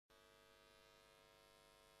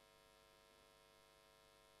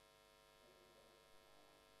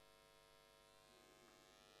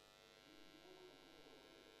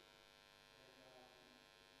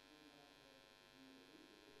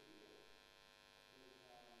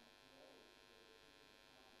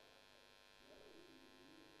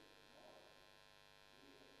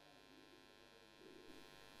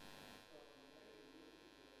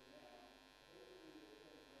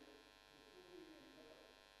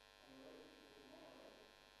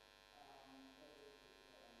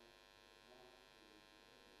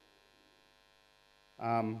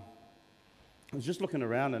I was just looking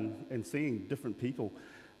around and seeing different people.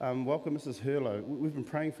 Welcome, Mrs. Hurlow. We've been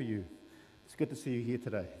praying for you. It's good to see you here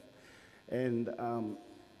today. And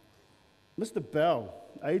Mr. Bell,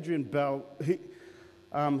 Adrian Bell,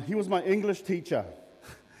 he was my English teacher.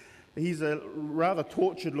 He's a rather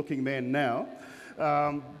tortured-looking man now,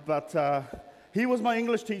 but he was my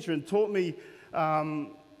English teacher and taught me,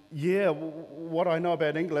 what I know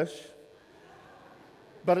about English.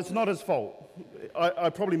 But it's not his fault.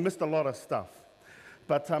 I probably missed a lot of stuff.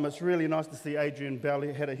 But it's really nice to see Adrian Bell.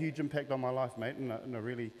 He had a huge impact on my life, mate, and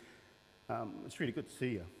it's really good to see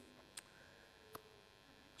you.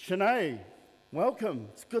 Shanae, welcome.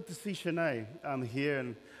 It's good to see Shanae here.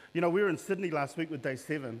 And, we were in Sydney last week with Day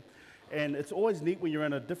 7, and it's always neat when you're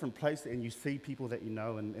in a different place and you see people that you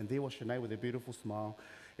know, and there was Shanae with her beautiful smile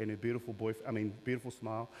and her beautiful beautiful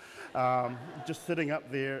smile, just sitting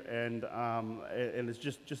up there, and it's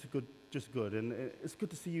just good. And it's good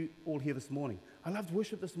to see you all here this morning. I loved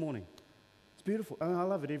worship this morning. It's beautiful. I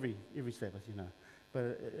love it every Sabbath,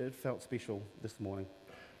 but it felt special this morning.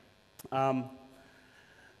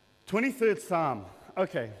 23rd Psalm.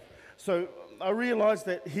 Okay, so I realized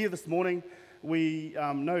that here this morning, we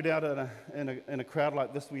no doubt in a crowd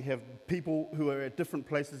like this, we have people who are at different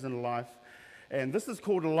places in life, and this is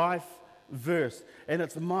called a life verse, and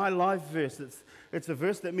it's my life verse. It's a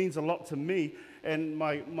verse that means a lot to me, and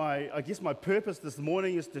I guess my purpose this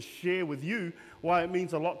morning is to share with you why it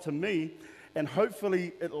means a lot to me, and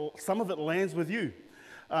hopefully some of it lands with you.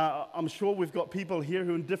 I'm sure we've got people here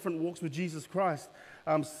who are in different walks with Jesus Christ.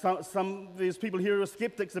 There's people here who are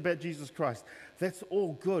skeptics about Jesus Christ. That's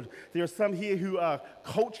all good. There are some here who are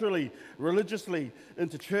culturally, religiously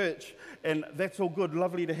into church, and that's all good.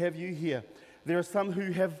 Lovely to have you here. There are some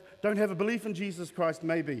who don't have a belief in Jesus Christ,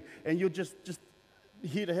 maybe, and you're just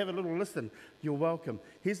here to have a little listen. You're welcome.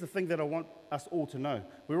 Here's the thing that I want us all to know.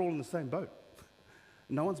 We're all in the same boat.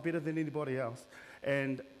 No one's better than anybody else.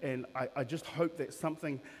 And I just hope that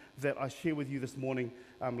something that I share with you this morning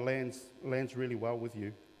lands really well with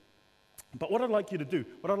you. But what I'd like you to do,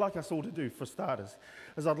 what I'd like us all to do for starters,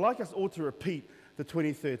 is I'd like us all to repeat the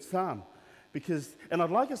 23rd Psalm. And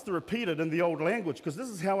I'd like us to repeat it in the old language, because this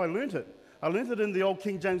is how I learned it. I learned it in the old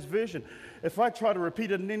King James Version. If I try to repeat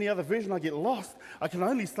it in any other version, I get lost. I can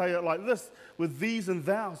only say it like this, with these and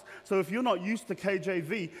thous. So if you're not used to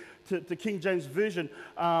KJV, to King James Version,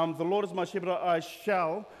 the Lord is my shepherd, I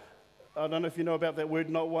shall. I don't know if you know about that word,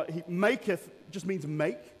 not what. He maketh just means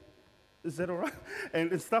make. Is that all right?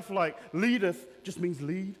 And stuff like leadeth just means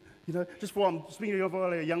lead. Just for I'm speaking of all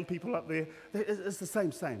our young people up there, it's the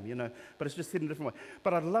same, but it's just said in a different way.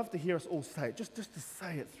 But I'd love to hear us all say it, just to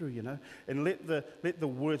say it through, and let the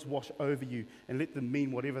words wash over you and let them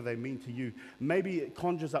mean whatever they mean to you. Maybe it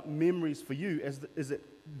conjures up memories for you as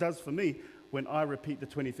it does for me when I repeat the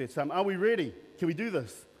 23rd Psalm. Are we ready? Can we do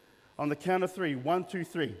this? On the count of 3, 1, 2,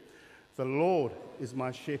 3. The Lord is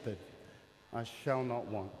my shepherd, I shall not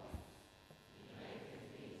want.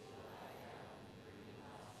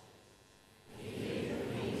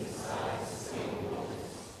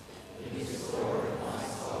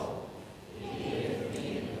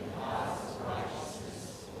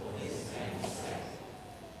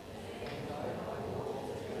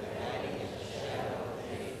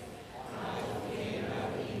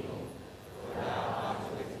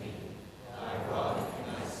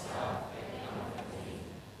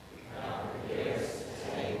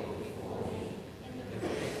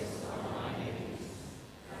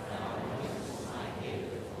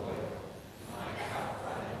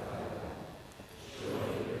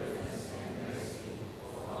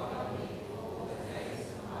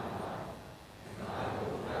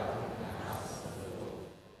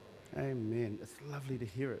 Amen. It's lovely to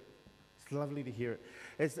hear it. It's lovely to hear it.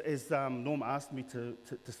 As Norm asked me to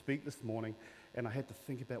speak this morning, and I had to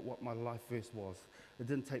think about what my life verse was. It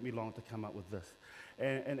didn't take me long to come up with this.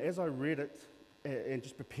 And as I read it, and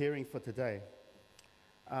just preparing for today,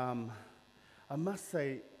 I must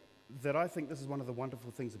say that I think this is one of the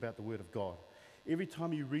wonderful things about the Word of God. Every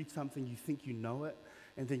time you read something, you think you know it,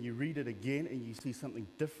 and then you read it again, and you see something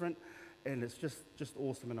different, and it's just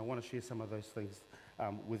awesome, and I want to share some of those things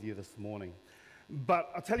with you this morning. But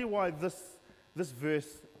I'll tell you why this verse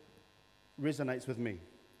resonates with me.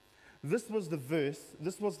 This was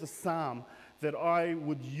the psalm that I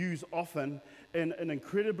would use often in an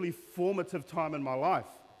incredibly formative time in my life.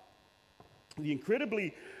 The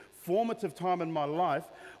incredibly formative time in my life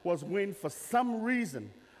was when, for some reason,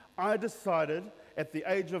 I decided at the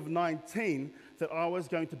age of 19 that I was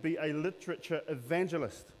going to be a literature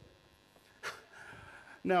evangelist.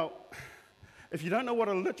 Now, if you don't know what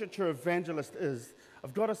a literature evangelist is,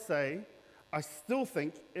 I've got to say, I still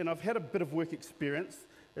think, and I've had a bit of work experience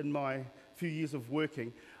in my few years of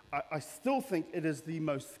working, I still think it is the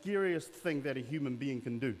most scariest thing that a human being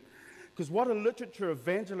can do. Because what a literature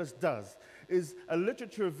evangelist does is a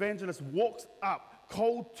literature evangelist walks up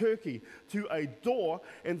cold turkey to a door,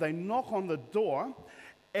 and they knock on the door,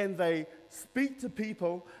 and they speak to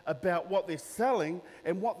people about what they're selling,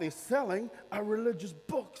 and what they're selling are religious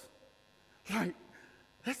books. Like,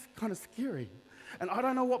 that's kind of scary. And I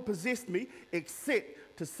don't know what possessed me,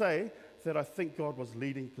 except to say that I think God was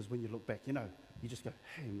leading, because when you look back, you just go,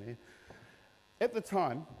 hey, man. At the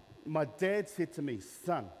time, my dad said to me,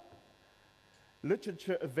 son,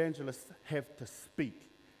 literature evangelists have to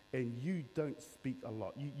speak, and you don't speak a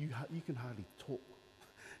lot. You can hardly talk.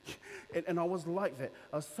 And I was like that.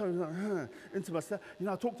 I was so into myself.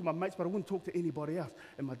 I talked to my mates, but I wouldn't talk to anybody else.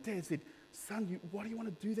 And my dad said, son, what do you want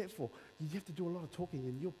to do that for? You have to do a lot of talking,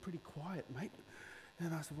 and you're pretty quiet, mate.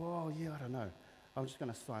 And I said, well, yeah, I don't know. I'm just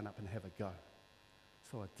going to sign up and have a go.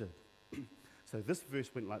 So I did. So this verse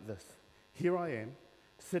went like this. Here I am,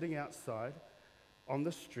 sitting outside on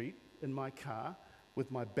the street in my car with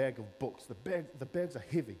my bag of books. The bags are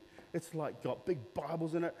heavy. It's like got big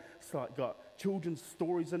Bibles in it. It's like got children's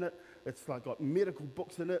stories in it. It's like got medical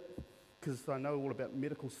books in it, because I know all about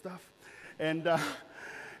medical stuff. And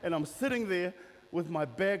I'm sitting there with my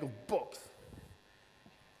bag of books.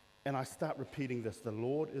 And I start repeating this. The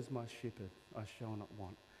Lord is my shepherd, I shall not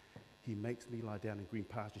want. He makes me lie down in green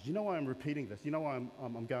pastures. You know why I'm repeating this? You know why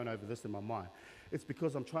I'm going over this in my mind? It's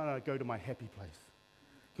because I'm trying to go to my happy place.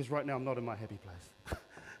 Because right now I'm not in my happy place.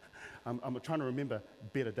 I'm trying to remember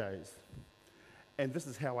better days. And this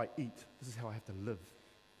is how I eat. This is how I have to live.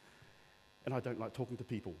 And I don't like talking to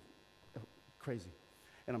people. Crazy.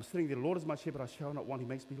 And I'm sitting there, the Lord is my shepherd, I shall not want. He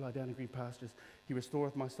makes me lie down in green pastures. He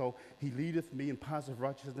restoreth my soul. He leadeth me in paths of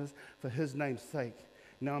righteousness for his name's sake.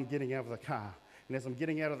 Now I'm getting out of the car. And as I'm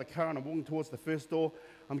getting out of the car and I'm walking towards the first door,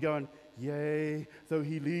 I'm going, yea, though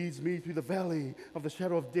he leads me through the valley of the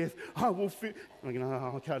shadow of death, I will fear. I'm going,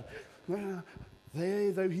 I can't.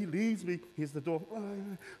 Yea, though he leads me, here's the door,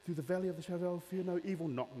 through the valley of the shadow, I will fear no evil.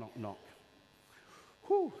 Knock, knock, knock.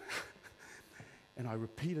 Whew. And I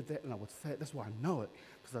repeated that, and I would say it. That's why I know it,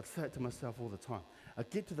 because I'd say it to myself all the time. I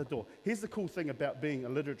get to the door. Here's the cool thing about being a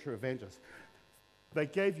literature evangelist. They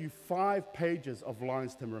gave you 5 pages of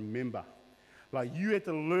lines to remember. Like, you had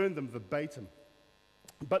to learn them verbatim.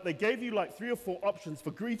 But they gave you like 3 or 4 options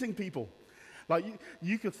for greeting people. Like,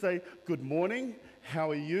 you could say, good morning,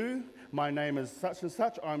 how are you? My name is such and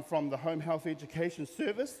such. I'm from the Home Health Education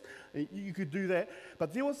Service. You could do that.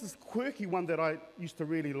 But there was this quirky one that I used to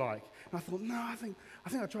really like. And I thought, no, I think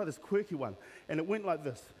I'll try this quirky one. And it went like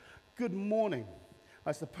this. Good morning.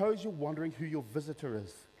 I suppose you're wondering who your visitor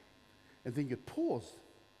is. And then you'd pause.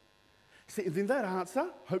 See, and then they'd answer,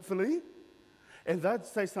 hopefully. And they'd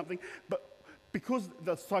say something. But because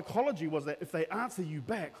the psychology was that if they answer you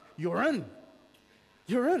back, you're in.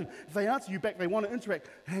 You're in. If they answer you back, they want to interact.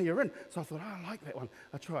 Hey, you're in. So I thought, I like that one.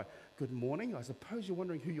 I tried. Good morning. I suppose you're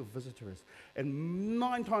wondering who your visitor is. And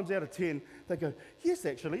 9 times out of 10, they go, yes,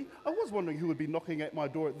 actually, I was wondering who would be knocking at my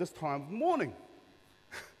door at this time of the morning.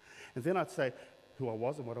 And then I'd say who I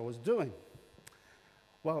was and what I was doing.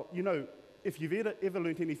 Well, if you've ever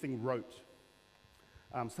learned anything rote,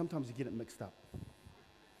 sometimes you get it mixed up.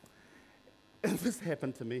 And this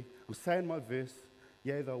happened to me. I'm saying my verse.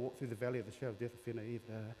 Yea, though I walk through the valley of the shadow of death, I fear no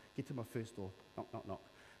evil. Get to my first door. Knock, knock, knock.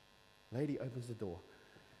 Lady opens the door.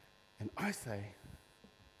 And I say,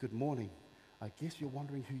 good morning. I guess you're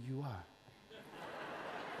wondering who you are.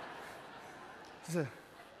 So,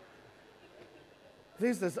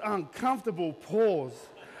 there's this uncomfortable pause.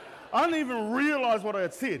 I didn't even realize what I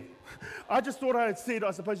had said. I just thought I had said, I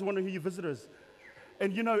suppose you're wondering who your visitor is.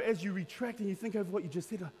 And as you retract and you think over what you just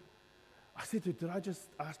said, I said to her, did I just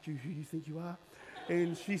ask you who you think you are?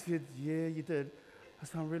 And she said, yeah, you did. I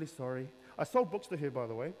said, I'm really sorry. I sold books to her, by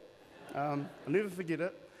the way. I'll never forget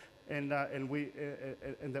it. And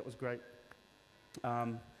that was great.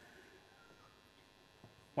 One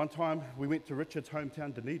time, we went to Richard's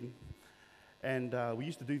hometown, Dunedin. And we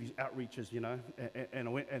used to do these outreaches, and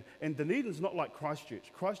I went, and Dunedin's not like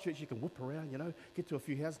Christchurch. Christchurch, you can whip around, get to a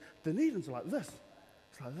few houses. Dunedin's like this.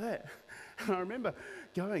 It's like that. And I remember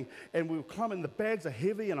going, and we were climbing, the bags are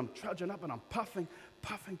heavy, and I'm trudging up, and I'm puffing,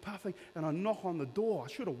 and I knock on the door.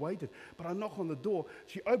 I should have waited, but I knock on the door.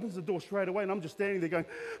 She opens the door straight away, and I'm just standing there going,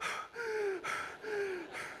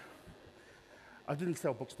 I didn't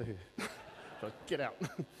sell books to her. So get out.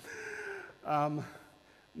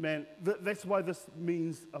 Man, that's why this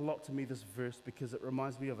means a lot to me, this verse, because it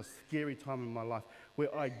reminds me of a scary time in my life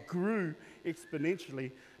where I grew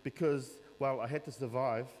exponentially because, well, I had to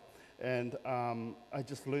survive And I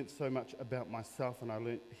just learnt so much about myself, and I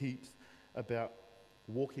learnt heaps about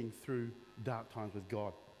walking through dark times with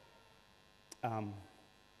God.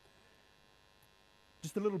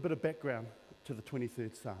 Just a little bit of background to the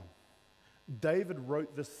 23rd Psalm. David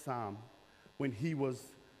wrote this psalm when he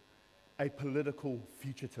was a political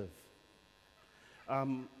fugitive.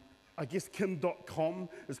 I guess Kim.com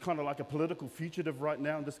is kind of like a political fugitive right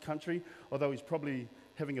now in this country, although he's probably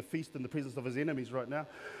having a feast in the presence of his enemies right now.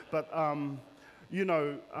 But, the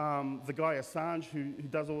guy Assange who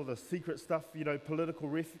does all the secret stuff, political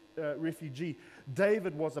refugee.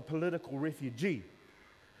 David was a political refugee.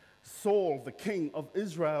 Saul, the king of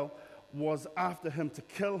Israel, was after him to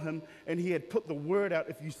kill him, and he had put the word out,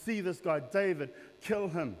 if you see this guy David, kill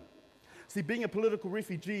him. See, being a political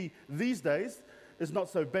refugee these days is not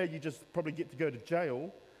so bad. You just probably get to go to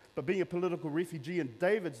jail. But being a political refugee in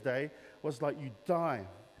David's day was like you die.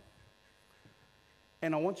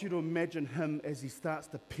 And I want you to imagine him as he starts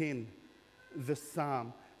to pen this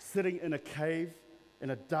psalm, sitting in a cave,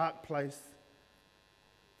 in a dark place.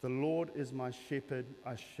 The Lord is my shepherd,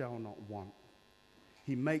 I shall not want.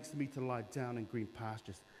 He makes me to lie down in green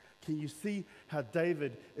pastures. Can you see how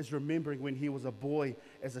David is remembering when he was a boy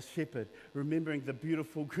as a shepherd, remembering the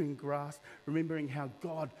beautiful green grass, remembering how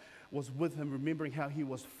God was with him, remembering how he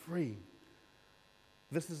was free?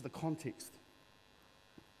 This is the context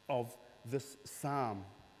of this psalm.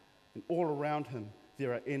 And all around him,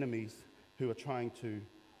 there are enemies who are trying to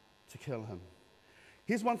kill him.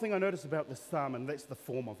 Here's one thing I notice about this psalm, and that's the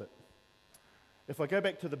form of it. If I go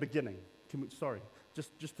back to the beginning,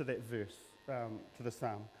 just to that verse, to the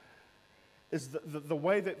psalm, is the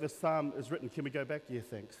way that the psalm is written. Can we go back? Yeah,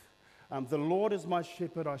 thanks. The Lord is my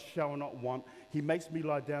shepherd, I shall not want. He makes me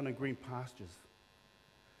lie down in green pastures.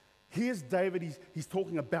 Here's David, he's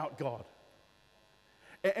talking about God.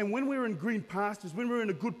 And when we're in green pastures, when we're in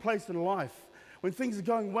a good place in life, when things are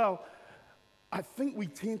going well, I think we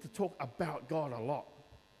tend to talk about God a lot.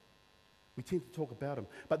 We tend to talk about him.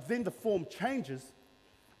 But then the form changes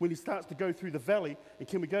when he starts to go through the valley. And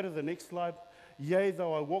can we go to the next slide? Yea,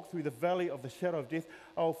 though I walk through the valley of the shadow of death,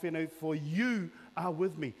 I will fear no, for you are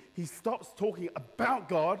with me. He stops talking about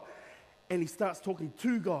God and he starts talking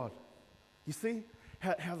to God. You see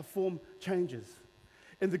how the form changes?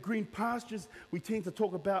 In the green pastures, we tend to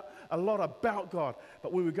talk a lot about God.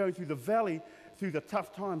 But when we're going through the valley, through the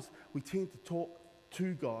tough times, we tend to talk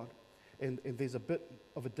to God. And there's a bit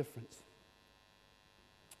of a difference.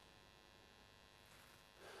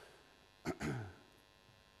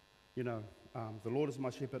 The Lord is my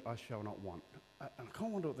shepherd, I shall not want. And I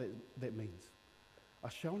can't wonder what that means. I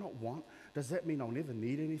shall not want. Does that mean I'll never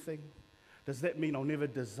need anything? Does that mean I'll never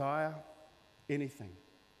desire anything?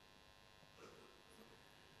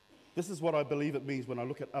 This is what I believe it means when I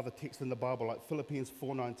look at other texts in the Bible, like Philippians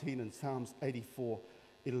 4:19 and Psalms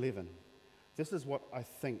 84:11. This is what I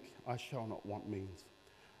think I shall not want means.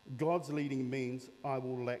 God's leading means I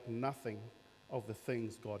will lack nothing of the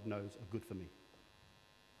things God knows are good for me.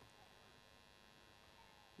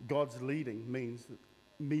 God's leading means that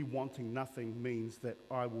me wanting nothing means that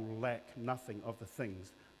I will lack nothing of the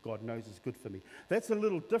things God knows is good for me. That's a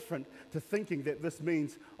little different to thinking that this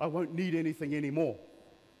means I won't need anything anymore,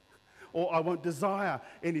 or I won't desire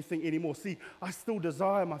anything anymore. See, I still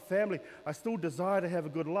desire my family. I still desire to have a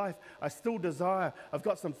good life. I still desire, I've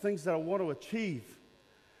got some things that I want to achieve.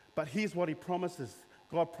 But here's what he promises.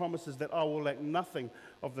 God promises that I will lack nothing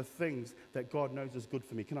of the things that God knows is good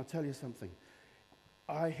for me. Can I tell you something?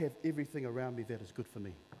 I have everything around me that is good for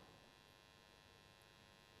me.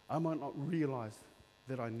 I might not realize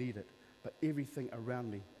that I need it, but everything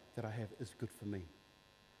around me that I have is good for me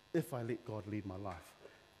if I let God lead my life.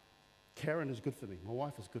 Karen is good for me. My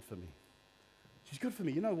wife is good for me. She's good for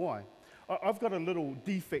me. You know why? I've got a little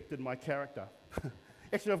defect in my character.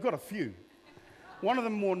 Actually, I've got a few. One of the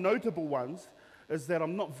more notable ones is that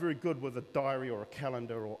I'm not very good with a diary or a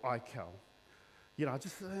calendar or iCal. It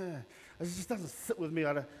just doesn't sit with me.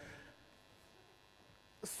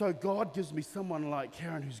 So God gives me someone like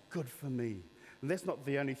Karen who's good for me. And that's not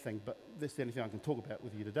the only thing, but that's the only thing I can talk about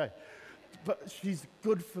with you today. But she's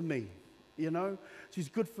good for me, She's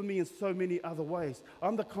good for me in so many other ways.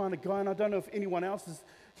 I'm the kind of guy, and I don't know if anyone else is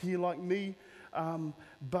here like me,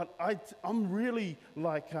 but I'm really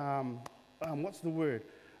like, what's the word?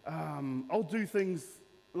 I'll do things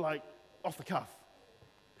like off the cuff,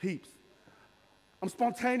 heaps. I'm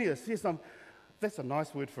spontaneous. Yes, that's a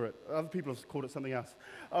nice word for it. Other people have called it something else.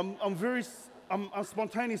 I'm a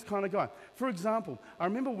spontaneous kind of guy. For example, I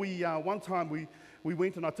remember one time we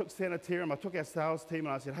went and I took Sanitarium, I took our sales team, and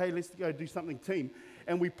I said, hey, let's go do something team.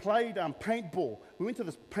 And we played paintball. We went to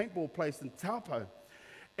this paintball place in Taupo.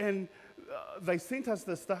 And they sent us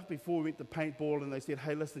this stuff before we went to paintball, and they said,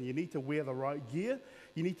 hey, listen, you need to wear the right gear.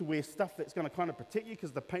 You need to wear stuff that's going to kind of protect you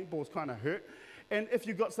because the paintball's kind of hurt. And if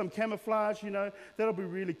you've got some camouflage, that'll be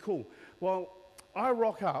really cool. Well, I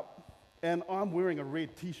rock up, and I'm wearing a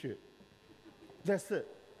red T-shirt. That's it,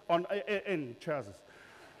 and trousers.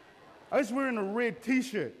 I was wearing a red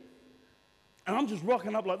T-shirt, and I'm just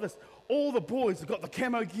rocking up like this. All the boys have got the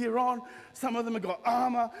camo gear on. Some of them have got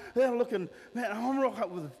armor. They're looking, man, I'm rocking up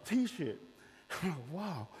with a T-shirt.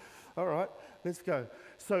 Wow, all right, let's go.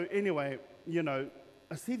 So anyway,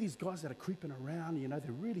 I see these guys that are creeping around,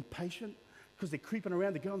 they're really patient because they're creeping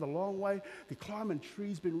around, they're going the long way, they're climbing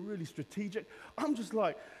trees, being really strategic. I'm just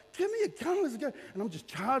like, give me a gun, let's go. And I'm just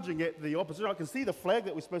charging at the opposite. I can see the flag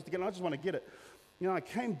that we're supposed to get, and I just want to get it. I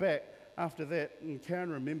came back after that, and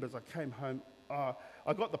Karen remembers I came home.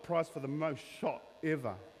 I got the prize for the most shot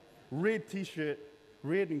ever. Red T-shirt,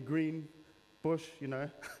 red and green bush,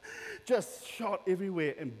 just shot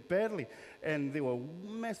everywhere and badly. And there were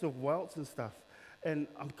massive welts and stuff. And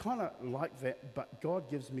I'm kind of like that, but God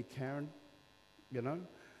gives me Karen,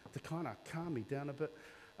 to kind of calm me down a bit.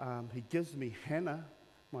 He gives me Hannah,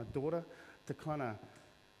 my daughter, to kind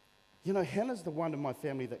of, Hannah's the one in my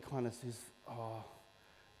family that kind of says, oh,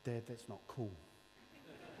 Dad, that's not cool.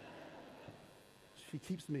 She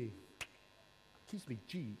keeps me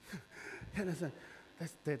G. Hannah said,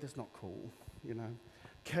 Dad, that's not cool,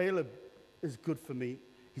 Caleb is good for me.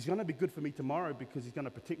 He's going to be good for me tomorrow because he's going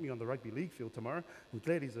to protect me on the rugby league field tomorrow. I'm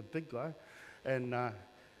glad he's a big guy.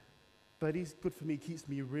 But he's good for me, keeps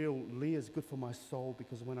me real. Leah's good for my soul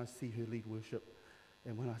because when I see her lead worship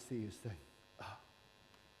and when I see her sing,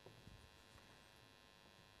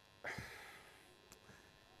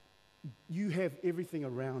 you have everything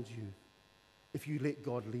around you if you let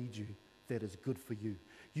God lead you that is good for you.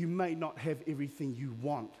 You may not have everything you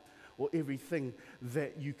want or everything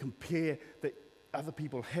that you compare that other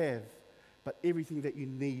people have, but everything that you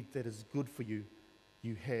need that is good for you,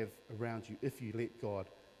 you have around you if you let God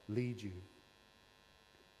lead you.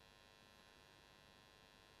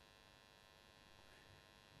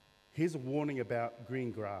 Here's a warning about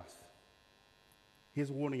green grass. Here's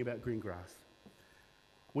a warning about green grass.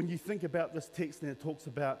 When you think about this text and it talks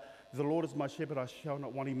about the Lord is my shepherd, I shall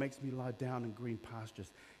not want, he makes me lie down in green pastures.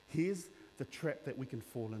 Here's the trap that we can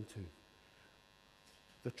fall into.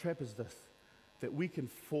 The trap is this, that we can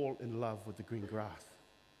fall in love with the green grass.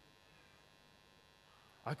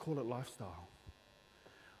 I call it lifestyle.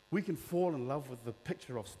 We can fall in love with the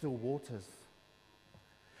picture of still waters.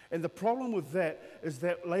 And the problem with that is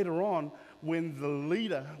that later on, when the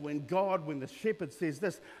leader, when the shepherd says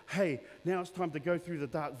this, hey, now it's time to go through the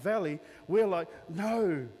dark valley, we're like,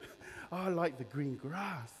 no, I like the green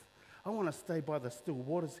grass. I want to stay by the still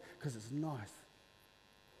waters because it's nice.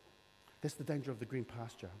 That's the danger of the green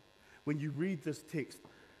pasture. When you read this text,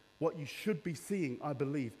 what you should be seeing, I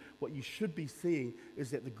believe, what you should be seeing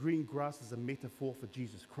is that the green grass is a metaphor for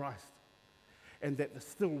Jesus Christ. And that the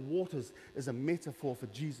still waters is a metaphor for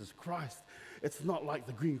Jesus Christ. It's not like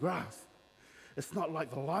the green grass. It's not like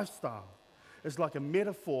the lifestyle. It's like a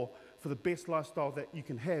metaphor for the best lifestyle that you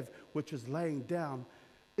can have, which is laying down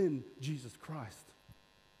in Jesus Christ.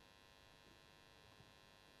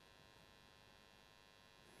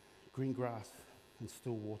 Green grass and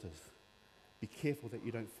still waters. Be careful that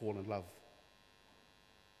you don't fall in love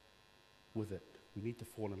with it. We need to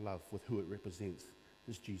fall in love with who it represents,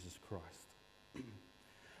 is Jesus Christ.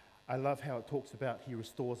 I love how it talks about he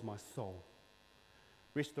restores my soul.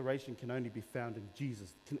 Restoration can only be found in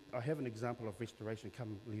Jesus. I have an example of restoration.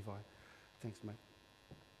 Come, Levi. Thanks, mate.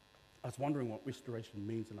 I was wondering what restoration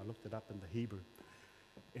means, and I looked it up in the Hebrew,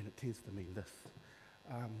 and it tends to mean this.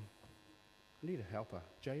 I need a helper.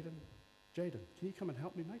 Jaden, can you come and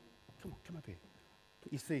help me, mate? Come up here.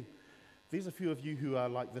 You see, there's a few of you who are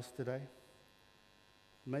like this today,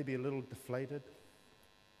 maybe a little deflated,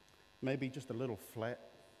 maybe just a little flat.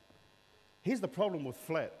 Here's the problem with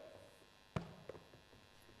flat.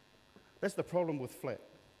 That's the problem with flat.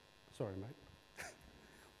 Sorry, mate.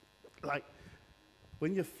 Like,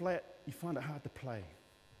 when you're flat, you find it hard to play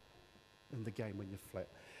in the game when you're flat.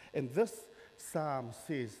 And this psalm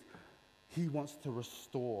says he wants to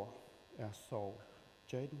restore our soul.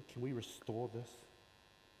 Jaden, can we restore this?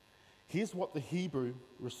 Here's what the Hebrew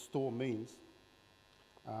restore means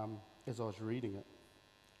as I was reading it.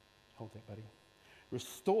 Hold that, buddy.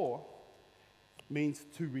 Restore means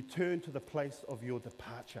to return to the place of your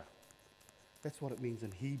departure. That's what it means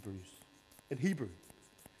in Hebrews. In Hebrew.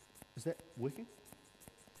 Is that working?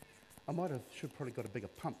 I should probably got a bigger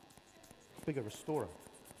pump, bigger restorer.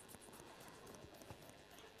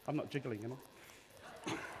 I'm not jiggling, am I?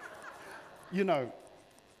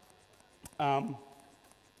 Um,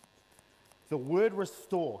 the word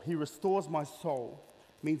restore, he restores my soul,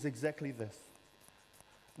 means exactly this,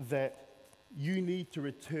 that you need to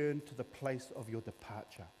return to the place of your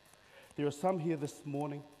departure. There are some here this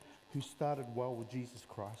morning who started well with Jesus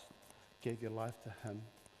Christ, gave your life to him,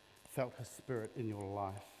 felt his spirit in your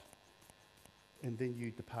life, and then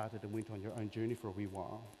you departed and went on your own journey for a wee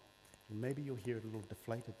while. And maybe you're here a little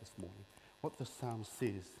deflated this morning. What the psalm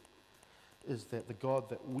says is that the God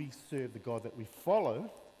that we serve, the God that we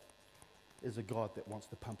follow, is a God that wants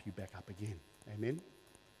to pump you back up again. Amen?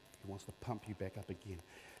 He wants to pump you back up again.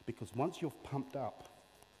 Because once you're pumped up,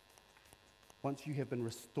 once you have been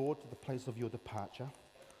restored to the place of your departure,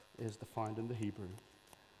 as defined in the Hebrew,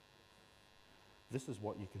 this is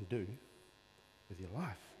what you can do with your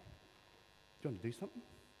life. Do you want to do something?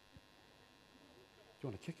 Do you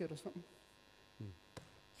want to kick it or something?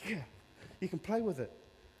 Yeah, you can play with it.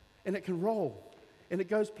 And it can roll. And it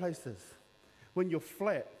goes places. When you're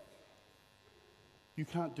flat, you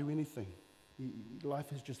can't do anything.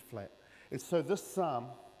 Life is just flat. And so this psalm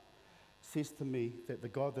says to me that the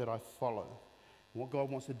God that I follow, and what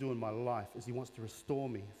God wants to do in my life is he wants to restore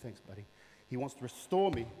me. Thanks, buddy. He wants to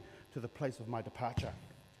restore me to the place of my departure,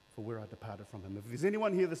 for where I departed from him. If there's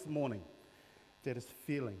anyone here this morning that is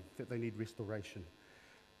feeling that they need restoration,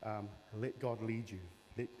 let God lead you.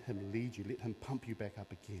 Let him lead you. Let him pump you back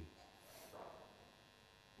up again.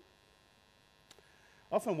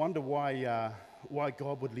 I often wonder why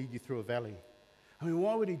God would lead you through a valley. I mean,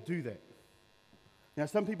 why would he do that? Now,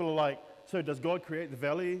 some people are like, so does God create the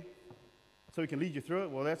valley so he can lead you through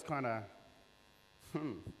it? Well, that's kind of,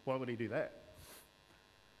 why would he do that?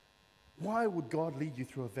 Why would God lead you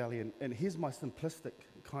through a valley? And here's my simplistic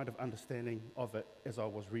kind of understanding of it as I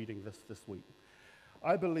was reading this week.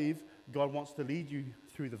 I believe God wants to lead you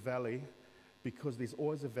through the valley because there's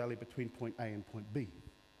always a valley between point A and point B.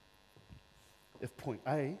 If point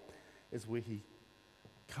A is where he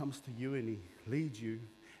comes to you and he leads you,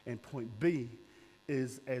 and point B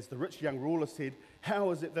is, as the rich young ruler said, how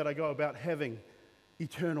is it that I go about having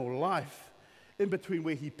eternal life? In between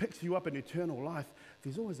where he picks you up in eternal life,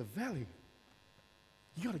 there's always a valley.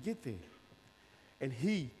 You got to get there. And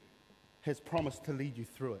he has promised to lead you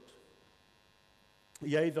through it.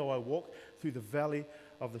 Yea, though I walk through the valley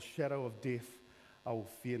of the shadow of death, I will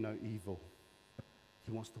fear no evil.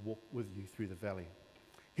 He wants to walk with you through the valley.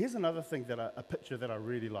 Here's another thing, a picture that I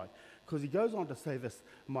really like, because he goes on to say this,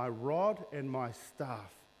 my rod and my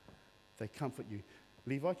staff, they comfort you.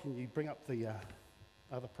 Levi, can you bring up the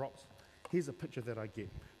other props? Here's a picture that I get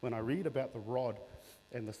when I read about the rod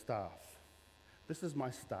and the staff. This is my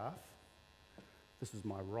staff. This is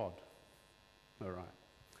my rod. All right.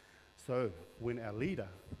 So when our leader,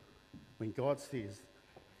 when God says,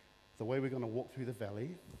 the way we're going to walk through the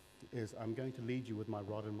valley is I'm going to lead you with my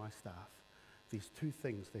rod and my staff, there's two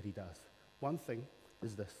things that he does. One thing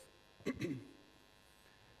is this.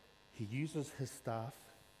 He uses his staff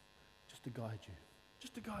just to guide you.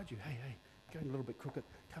 Just to guide you. Hey, going a little bit crooked.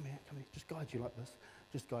 Come here. Just guide you like this.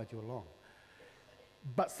 Just guide you along.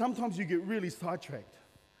 But sometimes you get really sidetracked.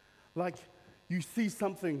 Like you see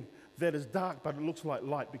something that is dark, but it looks like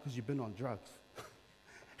light because you've been on drugs.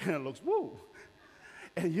 And it looks, woo.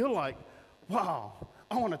 And you're like, wow,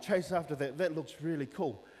 I want to chase after that. That looks really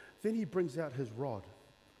cool. Then he brings out his rod.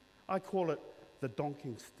 I call it the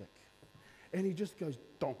donking stick. And he just goes,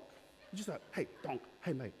 donk. He's just like, hey, donk.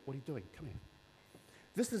 Hey, mate, what are you doing? Come here.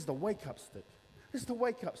 This is the wake-up stick. This is the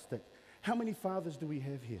wake-up stick. How many fathers do we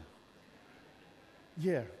have here?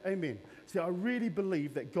 Yeah, amen. See, I really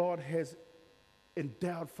believe that God has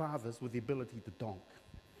endowed fathers with the ability to donk.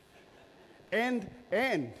 And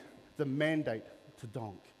the mandate to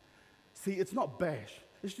donk. See, it's not bash.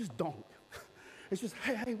 It's just donk. It's just,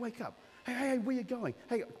 hey, wake up. Hey, where you going?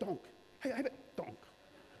 Hey, donk. Hey, donk.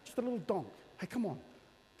 Just a little donk. Hey, come on.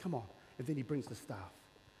 And then he brings the staff.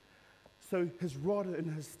 So his rod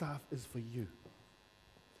and his staff is for you.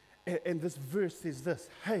 And this verse says this,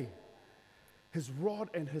 hey, his rod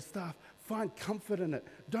and his staff, find comfort in it.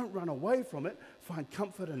 Don't run away from it. Find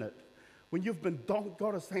comfort in it. When you've been donked,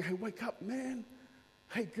 God is saying, hey, wake up, man.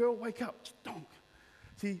 Hey, girl, wake up. Just donk.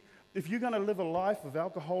 See, if you're going to live a life of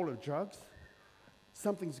alcohol or drugs,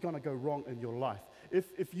 something's going to go wrong in your life.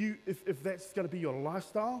 If that's going to be your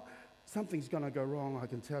lifestyle, something's going to go wrong, I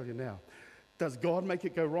can tell you now. Does God make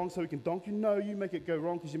it go wrong so he can donk you? No, you make it go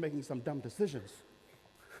wrong because you're making some dumb decisions.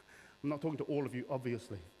 I'm not talking to all of you,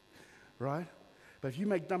 obviously, right? But if you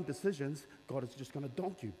make dumb decisions, God is just going to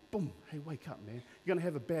donk you. Boom. Hey, wake up, man. You're going to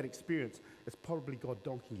have a bad experience. It's probably God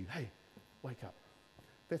donking you. Hey, wake up.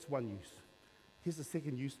 That's one use. Here's the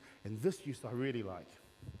second use, and this use I really like.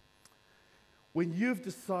 When you've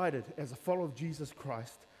decided as a follower of Jesus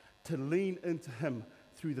Christ to lean into him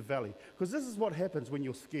through the valley. Because this is what happens when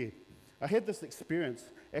you're scared. I had this experience,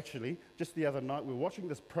 actually, just the other night. We were watching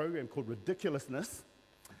this program called Ridiculousness,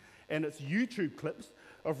 and it's YouTube clips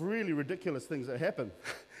of really ridiculous things that happen.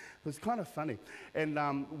 It was kind of funny. And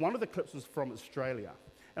one of the clips was from Australia.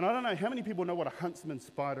 And I don't know, how many people know what a huntsman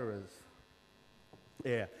spider is?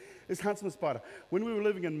 Yeah, it's huntsman spider. When we were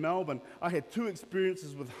living in Melbourne, I had 2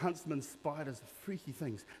 experiences with huntsman spiders, freaky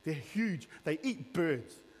things. They're huge. They eat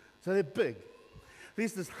birds, so they're big.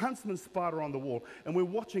 There's this huntsman spider on the wall, and we're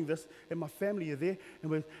watching this, and my family are there,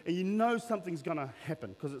 and you know something's going to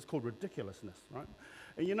happen, because it's called ridiculousness, right?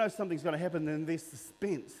 And you know something's going to happen, and there's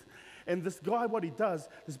suspense. And this guy, what he does,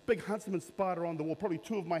 this big huntsman spider on the wall, probably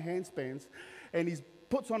 2 of my hand spans, and he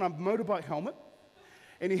puts on a motorbike helmet,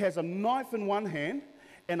 and he has a knife in one hand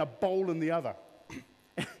and a bowl in the other.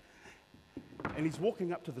 And he's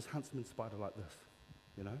walking up to this huntsman spider like this,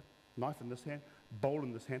 you know, knife in this hand, bowl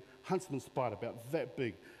in this hand, huntsman spider about that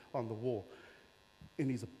big on the wall.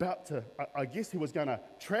 And he's about to, I guess he was going to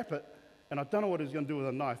trap it, and I don't know what he was going to do with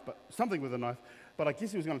a knife, but something with a knife, but I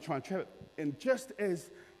guess he was going to try and trap it. And just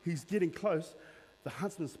as he's getting close, the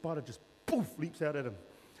huntsman spider just poof, leaps out at him.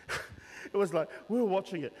 It was like, we were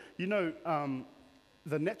watching it. You know,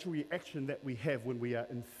 the natural reaction that we have when we are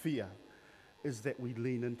in fear is that we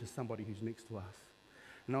lean into somebody who's next to us.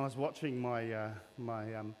 And I was watching my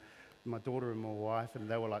daughter and my wife, and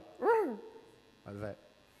they were like, "Rrr," like that.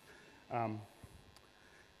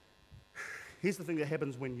 Here's the thing that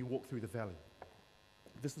happens when you walk through the valley.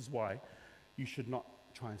 This is why you should not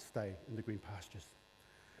try and stay in the green pastures.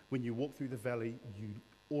 When you walk through the valley, you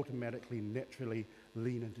automatically, naturally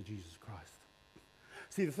lean into Jesus Christ.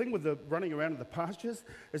 See, the thing with the running around in the pastures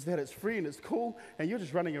is that it's free and it's cool, and you're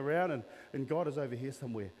just running around, and God is over here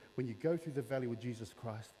somewhere. When you go through the valley with Jesus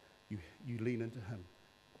Christ, you lean into him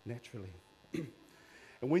naturally.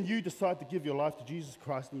 And when you decide to give your life to Jesus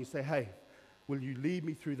Christ and you say, hey, will you lead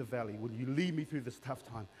me through the valley? Will you lead me through this tough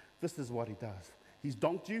time? This is what he does. He's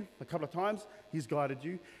donked you a couple of times. He's guided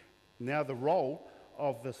you. Now the role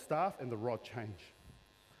of the staff and the rod change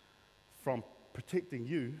from protecting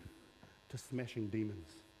you to smashing demons.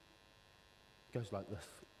 It goes like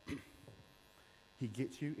this. He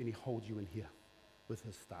gets you and he holds you in here with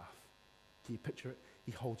his staff. Can you picture it?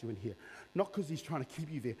 He holds you in here. Not because he's trying to keep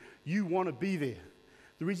you there. You want to be there.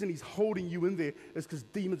 The reason he's holding you in there is because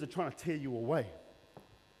demons are trying to tear you away.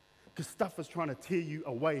 Because stuff is trying to tear you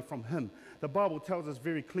away from him. The Bible tells us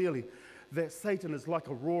very clearly that Satan is like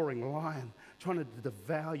a roaring lion trying to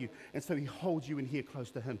devour you. And so he holds you in here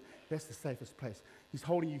close to him. That's the safest place. He's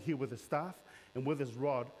holding you here with his staff, and with his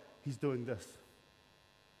rod, he's doing this.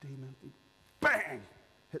 Demon, bang!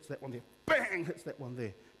 Hits that one there. Bang! Hits that one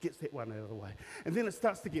there. Gets that one out of the way. And then it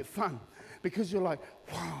starts to get fun because you're like,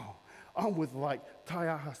 wow, I'm with like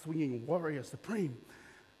Taiaha swinging warrior supreme.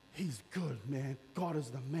 He's good, man. God is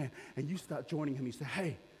the man. And you start joining him. You say,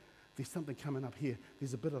 hey, there's something coming up here.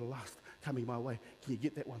 There's a bit of lust coming my way. Can you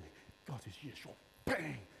get that one? God says, yeah, sure.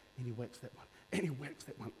 Bang! And he whacks that one. And he whacks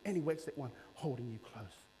that one. And he whacks that one, holding you close.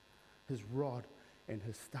 His rod and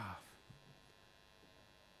his staff.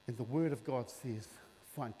 And the word of God says,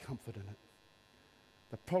 find comfort in it.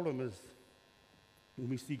 The problem is, when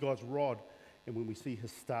we see God's rod and when we see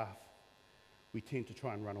his staff, we tend to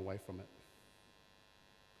try and run away from it.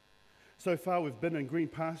 So far, we've been in green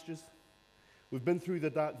pastures, we've been through the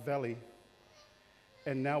dark valley,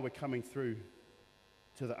 and now we're coming through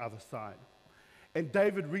to the other side. And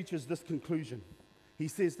David reaches this conclusion. He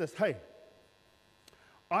says this, hey,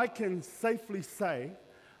 I can safely say,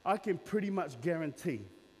 I can pretty much guarantee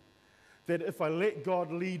that if I let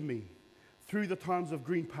God lead me through the times of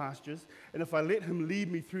green pastures, and if I let him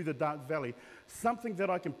lead me through the dark valley, something that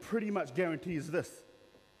I can pretty much guarantee is this,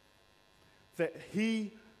 that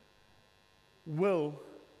he will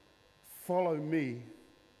follow me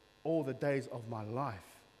all the days of my life.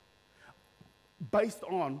 Based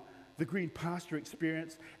on the green pasture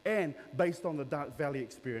experience and based on the dark valley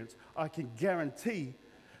experience, I can guarantee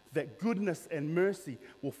that goodness and mercy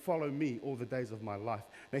will follow me all the days of my life.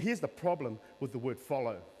 Now here's the problem with the word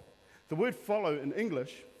follow. The word follow in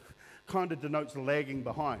English kind of denotes lagging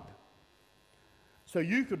behind. So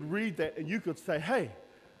you could read that and you could say, hey,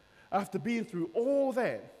 after being through all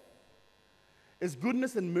that, is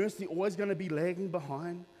goodness and mercy always going to be lagging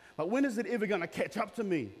behind? Like, when is it ever going to catch up to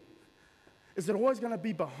me? Is it always going to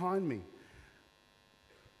be behind me?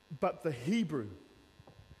 But the Hebrew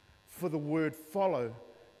for the word follow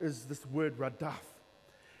is this word radaf.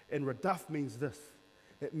 And radaf means this.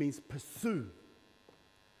 It means pursue.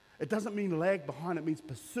 It doesn't mean lag behind, it means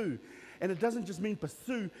pursue. And it doesn't just mean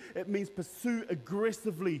pursue, it means pursue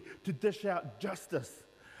aggressively to dish out justice.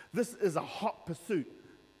 This is a hot pursuit.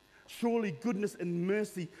 Surely goodness and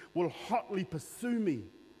mercy will hotly pursue me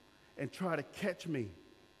and try to catch me.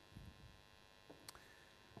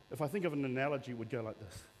 If I think of an analogy, it would go like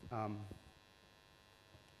this.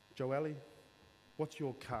 Joelle, what's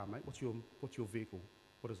your car, mate? What's your vehicle?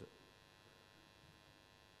 What is it?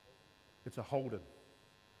 It's a Holden.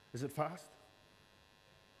 Is it fast?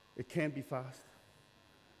 It can be fast.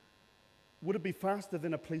 Would it be faster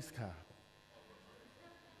than a police car?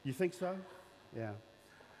 You think so? Yeah.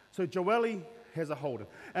 So Joelle has a Holden.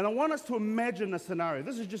 And I want us to imagine a scenario.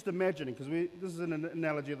 This is just imagining, because this is an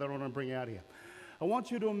analogy that I want to bring out here. I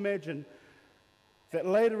want you to imagine that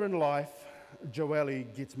later in life,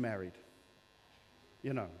 Joelle gets married.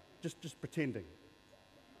 You know, just pretending.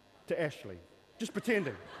 To Ashley. Just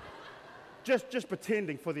pretending. just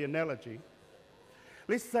pretending for the analogy.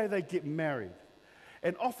 Let's say they get married.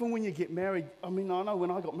 And often when you get married, I know when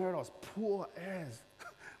I got married, I was poor as.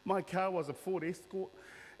 My car was a Ford Escort,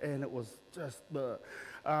 and it was just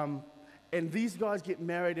and these guys get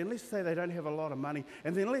married, and let's say they don't have a lot of money,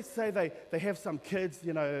 and then let's say they have some kids,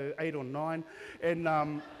 8 or 9,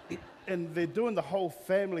 and they're doing the whole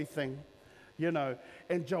family thing,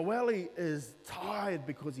 and Joelle is tired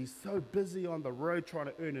because he's so busy on the road trying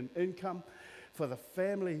to earn an income for the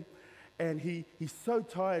family, and he's so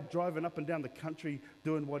tired driving up and down the country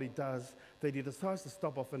doing what he does that he decides to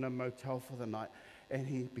stop off in a motel for the night,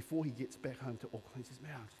 and before he gets back home to Auckland, he says,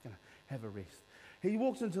 man, I'm just going to have a rest. He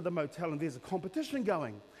walks into the motel and there's a competition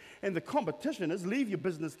going. And the competition is leave your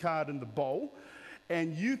business card in the bowl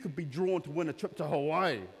and you could be drawn to win a trip to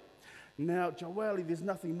Hawaii. Now, Joelle, there's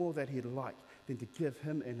nothing more that he'd like than to give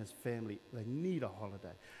him and his family, they need a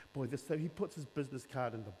holiday. So he puts his business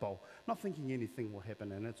card in the bowl, not thinking anything will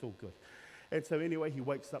happen, and it's all good. And so anyway, he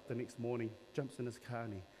wakes up the next morning, jumps in his car,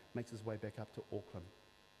 and he makes his way back up to Auckland.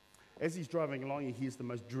 As he's driving along, he hears the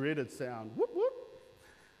most dreaded sound, whoop, whoop.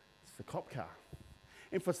 It's the cop car.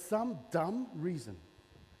 And for some dumb reason,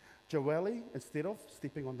 Joelle, instead of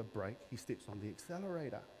stepping on the brake, he steps on the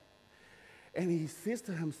accelerator. And he says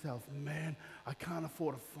to himself, man, I can't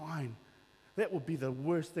afford a fine. That would be the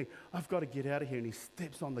worst thing. I've got to get out of here. And he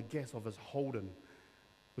steps on the gas of his Holden,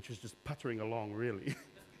 which was just puttering along, really.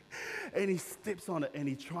 And he steps on it and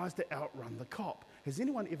he tries to outrun the cop. Has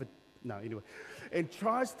anyone ever... No, anyway. And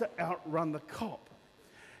tries to outrun the cop.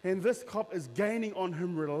 And this cop is gaining on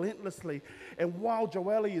him relentlessly. And while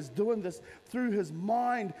Joelle is doing this, through his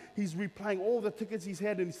mind, he's replaying all the tickets he's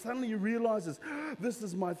had, and suddenly he realizes, this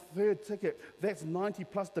is my 3rd ticket. That's 90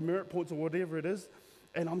 plus demerit points or whatever it is,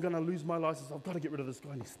 and I'm going to lose my license. I've got to get rid of this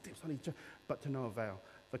guy. And he steps on each, but to no avail.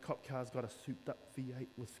 The cop car's got a souped-up V8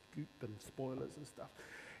 with scoop and spoilers and stuff.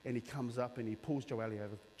 And he comes up and he pulls Joelle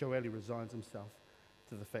over. Joelle resigns himself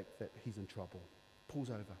to the fact that he's in trouble. Pulls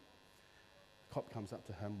over. Cop comes up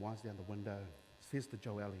to him, winds down the window, says to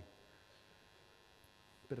Joelle,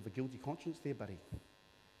 bit of a guilty conscience there, buddy.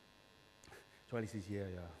 Joelle says, yeah,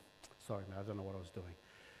 sorry, man, I don't know what I was doing.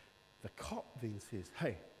 The cop then says,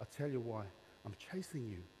 hey, I'll tell you why I'm chasing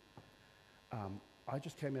you. I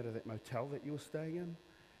just came out of that motel that you were staying in,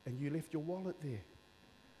 and you left your wallet there.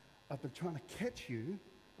 I've been trying to catch you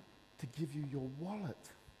to give you your wallet.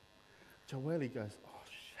 Joelle goes, oh,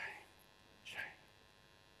 shame.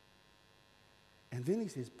 And then he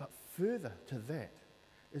says, but further to that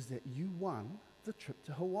is that you won the trip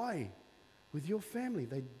to Hawaii with your family.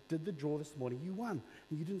 They did the draw this morning. You won,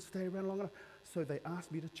 and you didn't stay around long enough. So they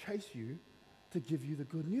asked me to chase you to give you the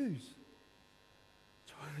good news.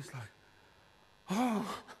 Joelle's like,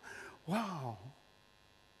 oh, wow.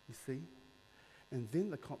 You see? And then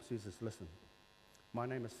the cop says this, listen, my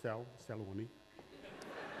name is Saifoloi.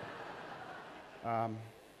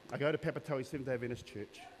 I go to Papatoe Seventh-day Adventist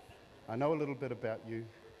Church. I know a little bit about you.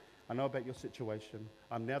 I know about your situation.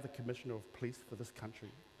 I'm now the Commissioner of Police for this country.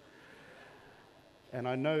 And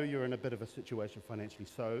I know you're in a bit of a situation financially,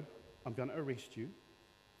 so I'm going to arrest you,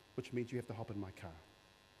 which means you have to hop in my car.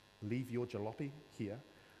 Leave your jalopy here,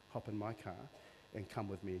 hop in my car, and come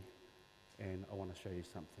with me, and I want to show you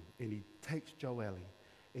something. And he takes Joelle,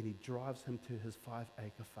 and he drives him to his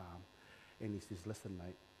 5-acre farm, and he says, listen,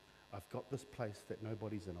 mate, I've got this place that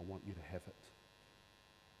nobody's in. I want you to have it.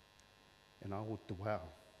 And I will dwell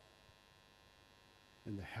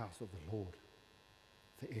in the house of the Lord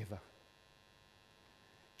forever.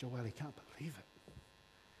 Joelle can't believe it.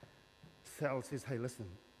 Sal says, hey, listen,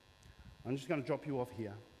 I'm just going to drop you off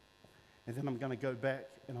here, and then I'm going to go back,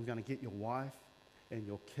 and I'm going to get your wife and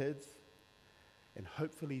your kids, and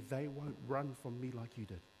hopefully they won't run from me like you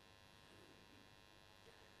did.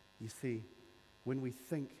 You see, when we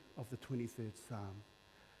think of the 23rd Psalm,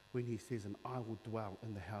 when he says, and I will dwell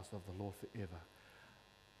in the house of the Lord forever,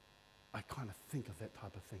 I kind of think of that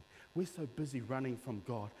type of thing. We're so busy running from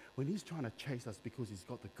God when he's trying to chase us because he's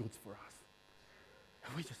got the goods for us.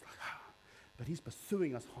 And we're just like, but he's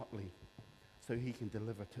pursuing us hotly so he can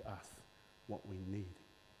deliver to us what we need.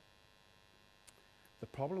 The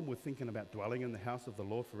problem with thinking about dwelling in the house of the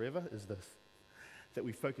Lord forever is this, that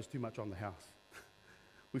we focus too much on the house.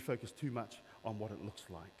 We focus too much on what it looks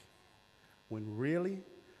like. When really,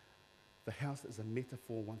 the house is a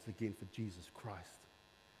metaphor once again for Jesus Christ.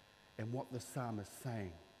 And what the psalm is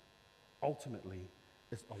saying, ultimately,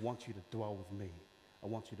 is I want you to dwell with me. I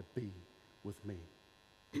want you to be with me.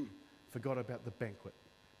 Forgot about the banquet,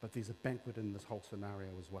 but there's a banquet in this whole scenario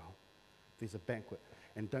as well. There's a banquet.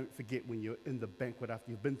 And don't forget, when you're in the banquet,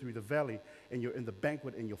 after you've been through the valley and you're in the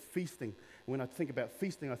banquet and you're feasting. When I think about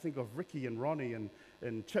feasting, I think of Ricky and Ronnie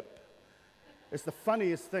and Chip. It's the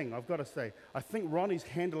funniest thing, I've got to say. I think Ronnie's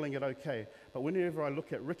handling it okay, but whenever I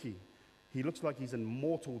look at Ricky, he looks like he's in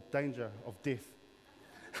mortal danger of death.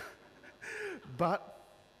 But,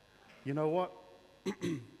 you know what?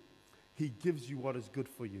 He gives you what is good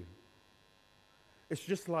for you. It's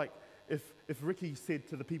just like if Ricky said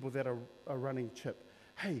to the people that are running Chip,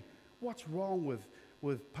 hey, what's wrong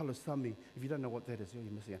with palusami? If you don't know what that is, you're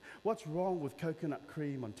missing out. What's wrong with coconut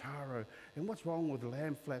cream on taro? And what's wrong with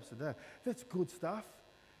lamb flaps? That's good stuff.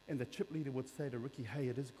 And the Chip leader would say to Ricky, hey,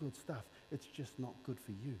 it is good stuff. It's just not good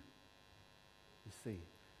for you. You see,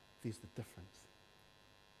 there's the difference.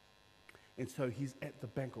 And so he's at the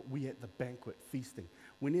banquet. We at the banquet feasting.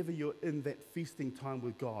 Whenever you're in that feasting time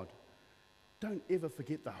with God, don't ever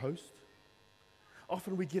forget the host.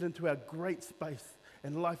 Often we get into our great space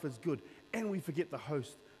and life is good, and we forget the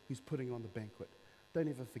host who's putting on the banquet. Don't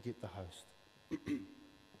ever forget the host.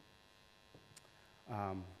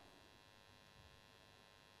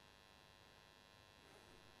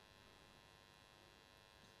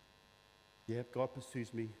 Yeah, God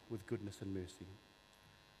pursues me with goodness and mercy.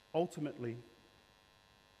 Ultimately,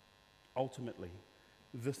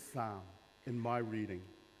 this psalm, in my reading,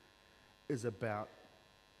 is about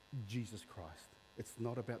Jesus Christ. It's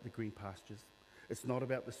not about the green pastures. It's not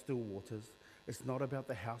about the still waters. It's not about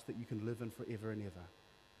the house that you can live in forever and ever.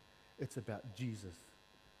 It's about Jesus.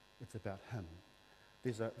 It's about him.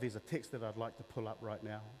 There's a text that I'd like to pull up right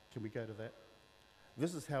now. Can we go to that?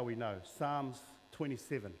 This is how we know. Psalms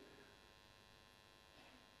 27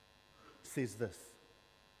 says this.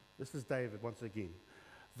 This is David once again.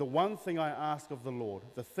 The one thing I ask of the Lord,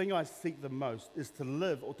 the thing I seek the most, is to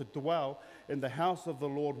live or to dwell in the house of the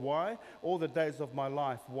Lord. Why? All the days of my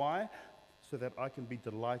life. Why? So that I can be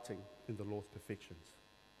delighting in the Lord's perfections.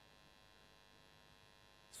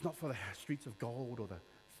 It's not for the streets of gold or the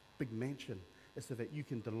big mansion. It's so that you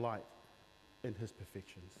can delight in his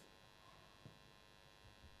perfections.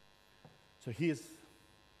 So here's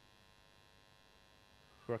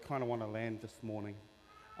where I kind of want to land this morning.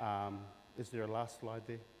 Is there a last slide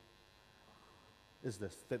there? Is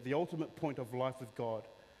this, that the ultimate point of life with God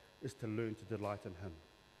is to learn to delight in him.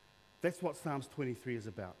 That's what Psalms 23 is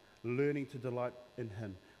about, learning to delight in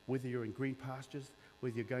him. Whether you're in green pastures,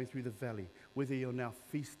 whether you're going through the valley, whether you're now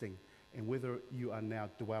feasting, and whether you are now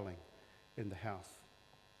dwelling in the house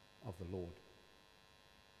of the Lord.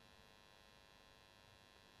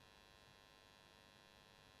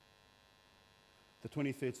 The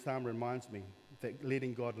 23rd Psalm reminds me that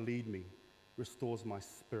letting God lead me restores my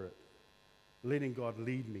spirit. Letting God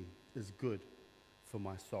lead me is good for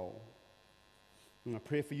my soul. And my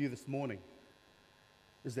prayer for you this morning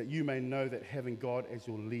is that you may know that having God as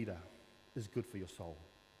your leader is good for your soul.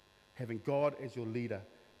 Having God as your leader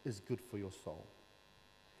is good for your soul.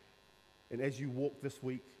 And as you walk this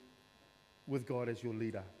week with God as your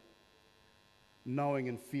leader, knowing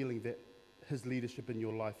and feeling that his leadership in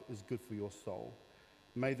your life is good for your soul,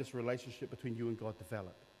 may this relationship between you and God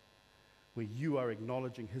develop, where you are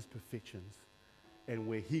acknowledging his perfections and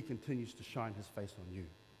where he continues to shine his face on you.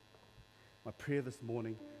 My prayer this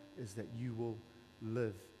morning is that you will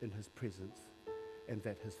live in his presence and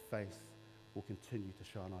that his face will continue to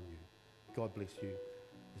shine on you. God bless you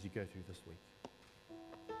as you go through this week.